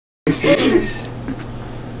serious.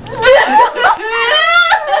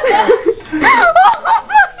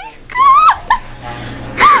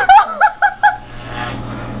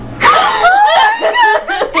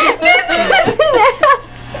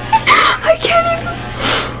 I can't even.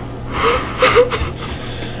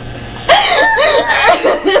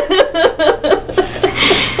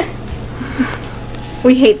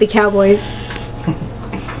 We hate the Cowboys.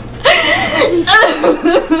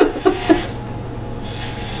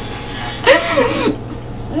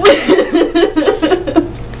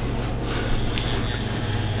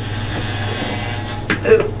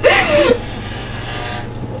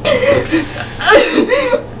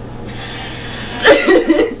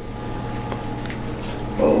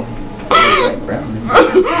 Oh, brown.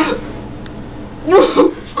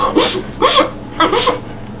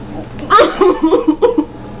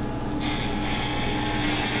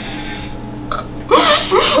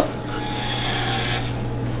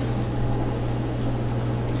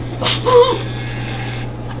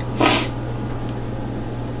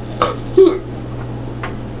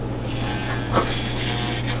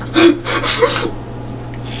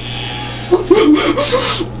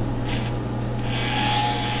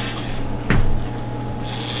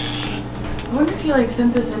 I wonder if he like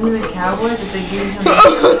sent this into the Cowboys if they gave him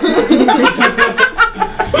something.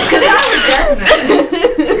 Because I was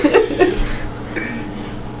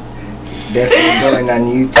Definitely going on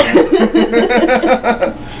YouTube.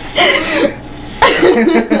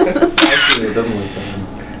 Actually, it doesn't look bad.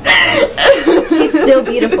 She's still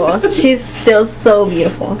beautiful. She's still so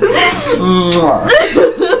beautiful. Mwah.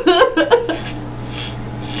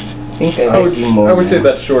 I think I like you more. I would say now.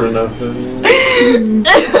 that's short enough.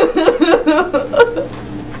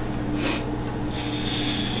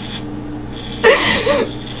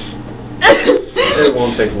 It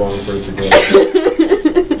won't take long for it to go.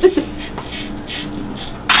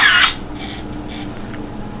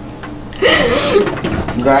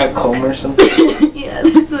 You got a comb or something? Yeah,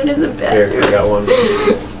 this one is a bad. Here, I got one.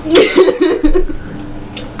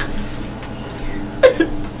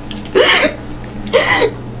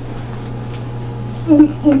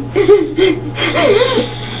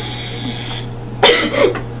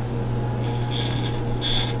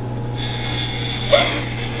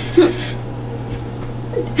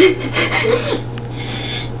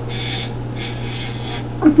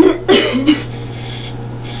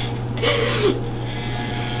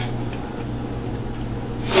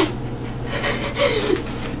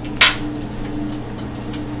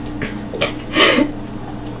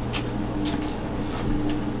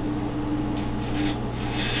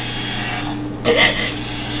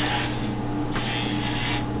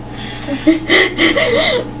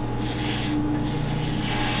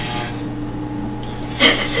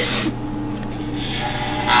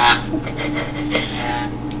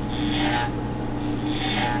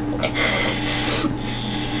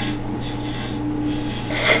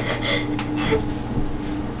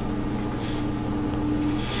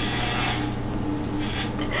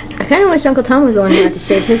 I kind of wish Uncle Tom was the one who had to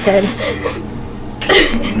shave his head.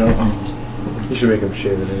 No. You should make him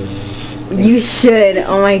shave it anyway. You should.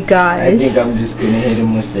 Oh my I gosh. think I'm just gonna hit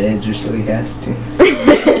him with the edger so he has to.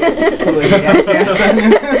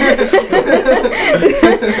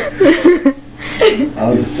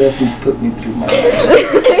 All the stuff he's put me through my life.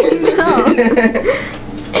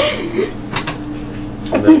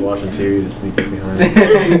 And then watching TV to sneak it behind.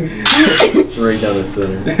 It's right down the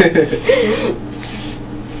center.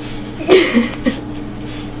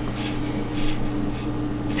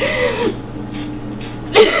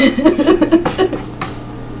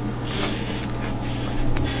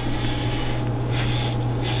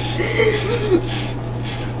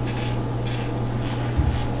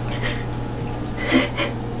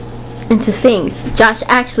 And to think, Josh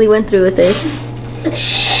actually went through with this.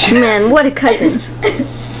 Man, what a cousin.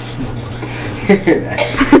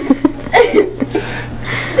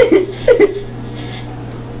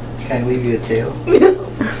 Can I leave you a tail?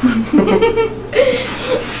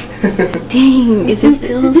 Dang, is it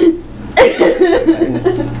still?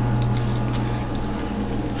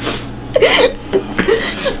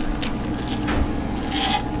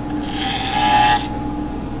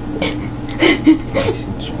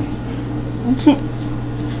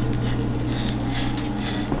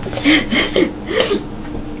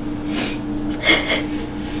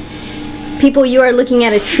 People, you are looking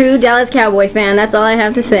at a true Dallas Cowboy fan. That's all I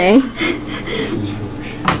have to say.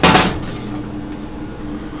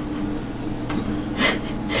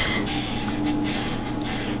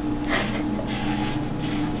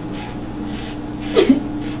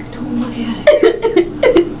 Don't look at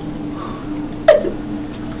it.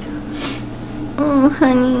 Oh,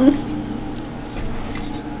 honey.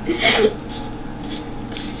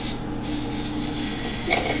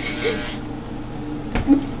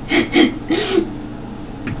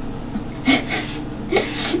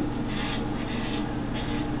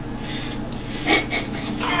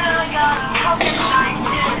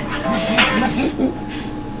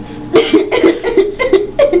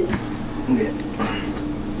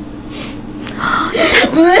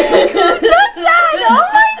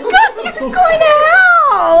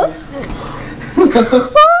 Oh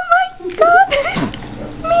my god,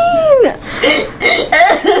 mean!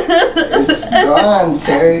 It's gone,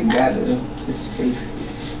 Terry. Got it. His face.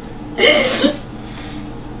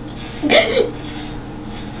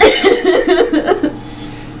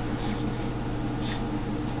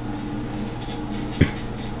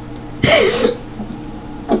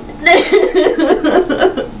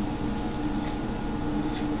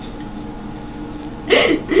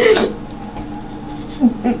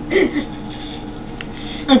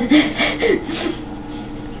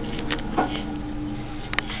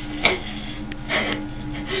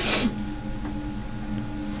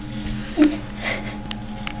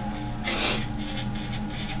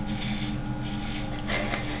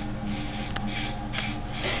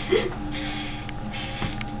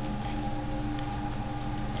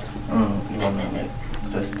 You wanna like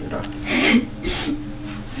dust it off?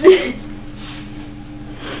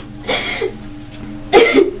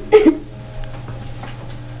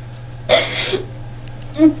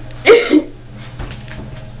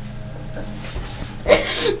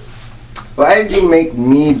 Why did you make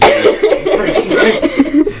me do it?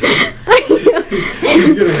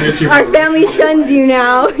 Our family shuns you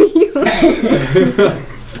now.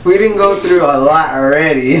 We didn't go through a lot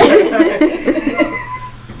already.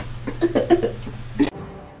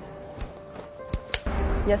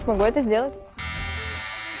 Я смогу это сделать?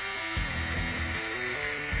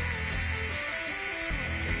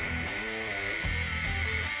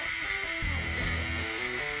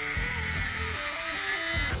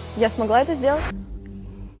 Я смогла это сделать? Oh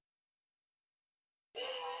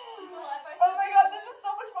my god, this is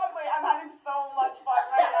so much fun. Wait, I'm having so much fun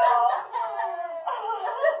right now.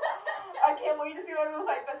 I can't wait to see what it looks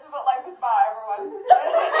like. This is what life is about, everyone.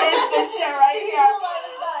 It's this shit right here.